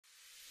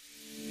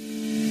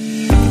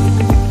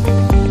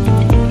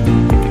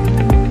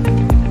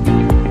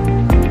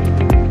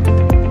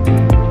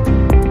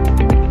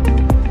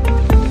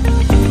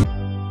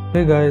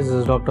Hey guys, this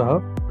is Dr.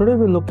 Hub. Today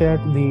we'll look at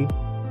the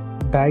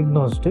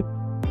diagnostic.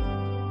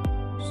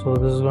 So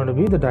this is going to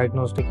be the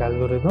diagnostic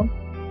algorithm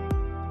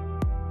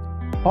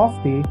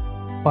of the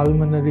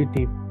pulmonary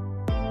TB.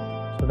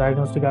 So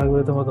diagnostic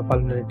algorithm of the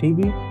pulmonary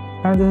TB,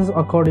 and this is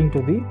according to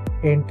the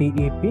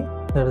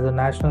NTEP, that is the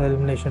National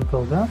Elimination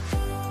Program,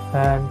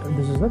 and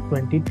this is the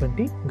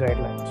 2020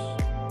 guidelines.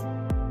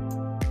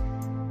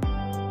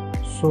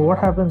 So what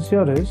happens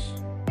here is,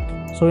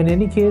 so in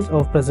any case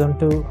of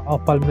presumptive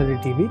of pulmonary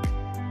TB,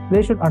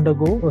 they should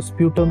undergo a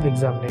sputum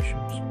examination.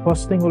 So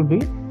first thing will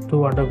be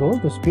to undergo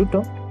the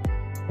sputum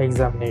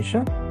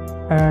examination,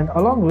 and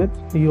along with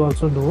you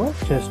also do a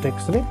chest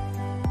X-ray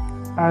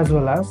as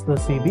well as the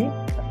CB.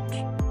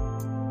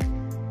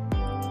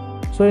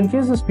 So in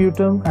case the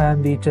sputum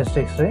and the chest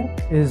X-ray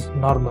is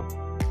normal,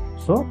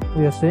 so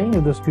we are saying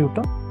if the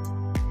sputum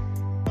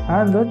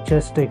and the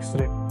chest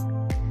X-ray,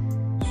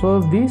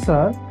 so these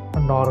are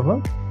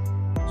normal,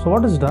 so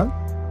what is done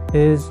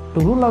is to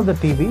rule out the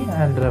TB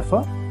and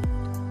refer.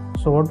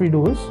 So what we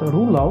do is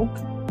rule out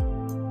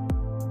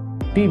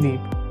TB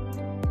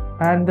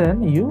and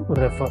then you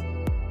refer.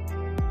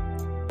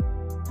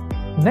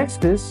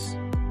 Next is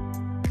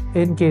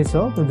in case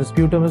of if the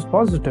sputum is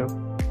positive.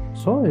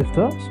 So if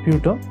the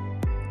sputum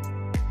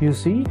you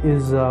see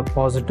is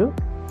positive,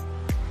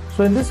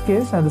 so in this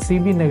case, and the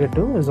CB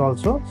negative is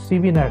also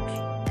CB net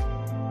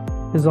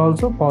is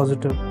also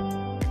positive.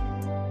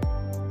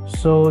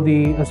 So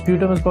the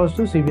sputum is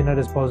positive, CB net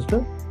is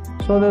positive.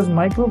 So there's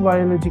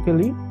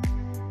microbiologically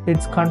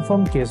it's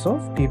confirmed case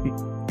of TB.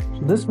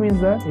 So this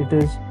means that it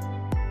is,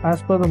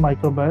 as per the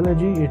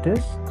microbiology, it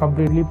is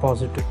completely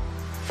positive.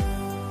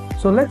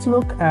 So let's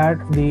look at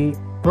the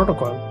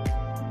protocol.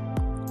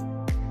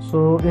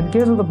 So in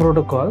case of the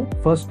protocol,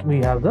 first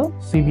we have the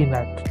CB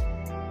net.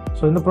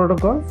 So in the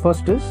protocol,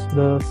 first is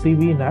the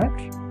CB net,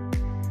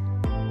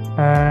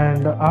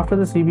 and after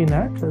the CB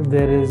net,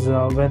 there is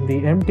when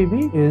the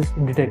MTB is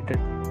detected.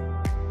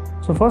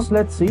 So first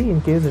let's see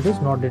in case it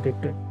is not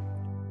detected.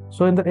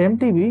 So in the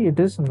MTB, it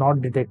is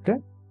not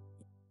detected.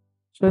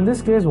 So in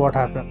this case, what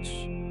happens?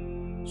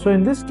 So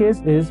in this case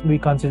is we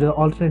consider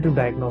alternative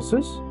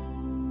diagnosis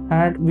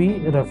and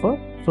we refer.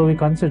 So we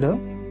consider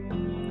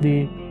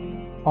the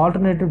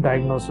alternative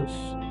diagnosis,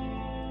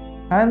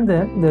 and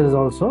then there is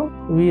also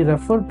we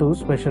refer to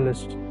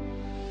specialist.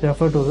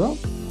 Refer to the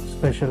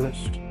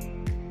specialist.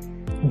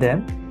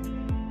 Then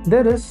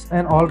there is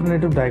an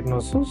alternative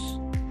diagnosis,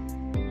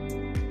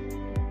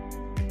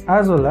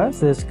 as well as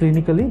there's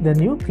clinically, then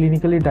you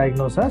clinically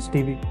diagnose as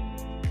TB.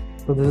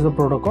 So this is the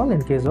protocol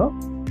in case of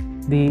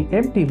the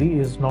MTB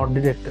is not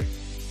detected.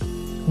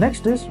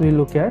 Next is we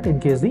look at in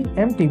case the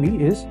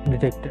MTB is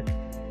detected.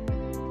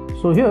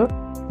 So here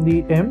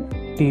the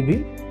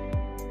MTB,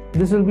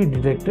 this will be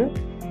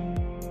detected.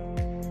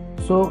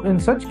 So in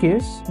such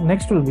case,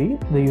 next will be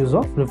the use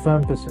of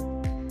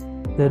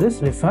rifampicin. There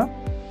is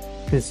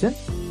rifampicin.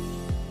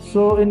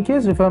 So in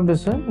case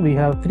rifampicin, we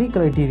have three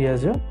criteria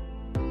here.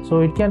 So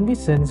it can be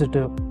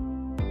sensitive.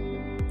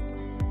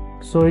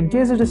 So in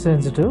case it is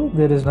sensitive,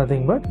 there is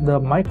nothing but the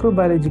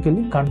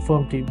microbiologically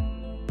confirmed TB.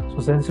 So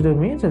sensitive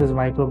means it is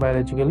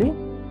microbiologically,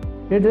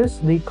 it is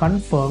the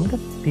confirmed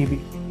TB.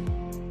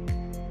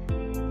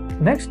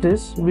 Next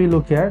is we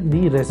look at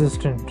the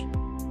resistant.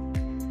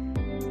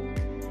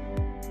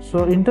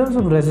 So in terms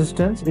of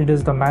resistance, it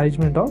is the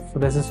management of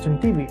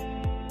resistant TB.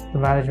 The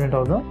management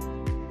of the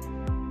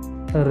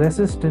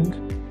resistant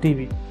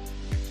TB.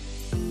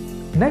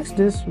 Next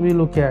is we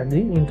look at the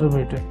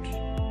intermittent.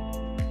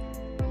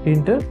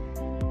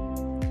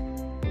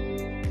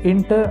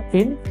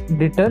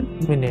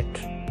 Indeterminate.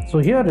 So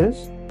here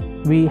is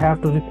we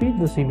have to repeat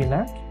the CB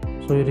net.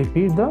 So you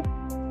repeat the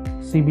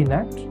CB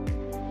net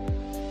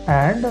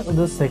and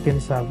the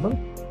second sample.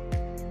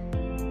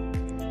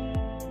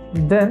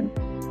 Then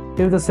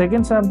if the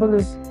second sample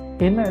is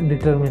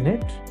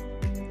indeterminate,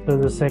 so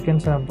the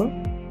second sample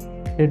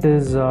it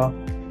is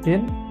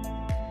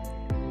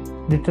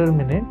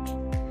indeterminate.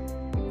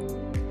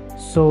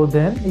 So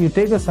then you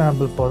take a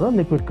sample for the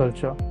liquid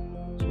culture.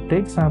 So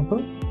take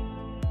sample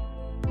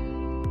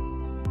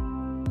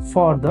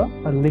for the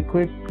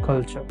liquid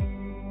culture.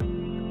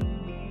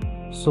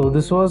 So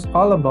this was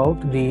all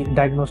about the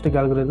diagnostic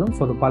algorithm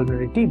for the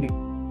pulmonary TB.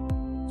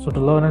 So to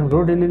learn and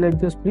grow daily like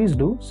this, please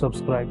do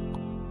subscribe.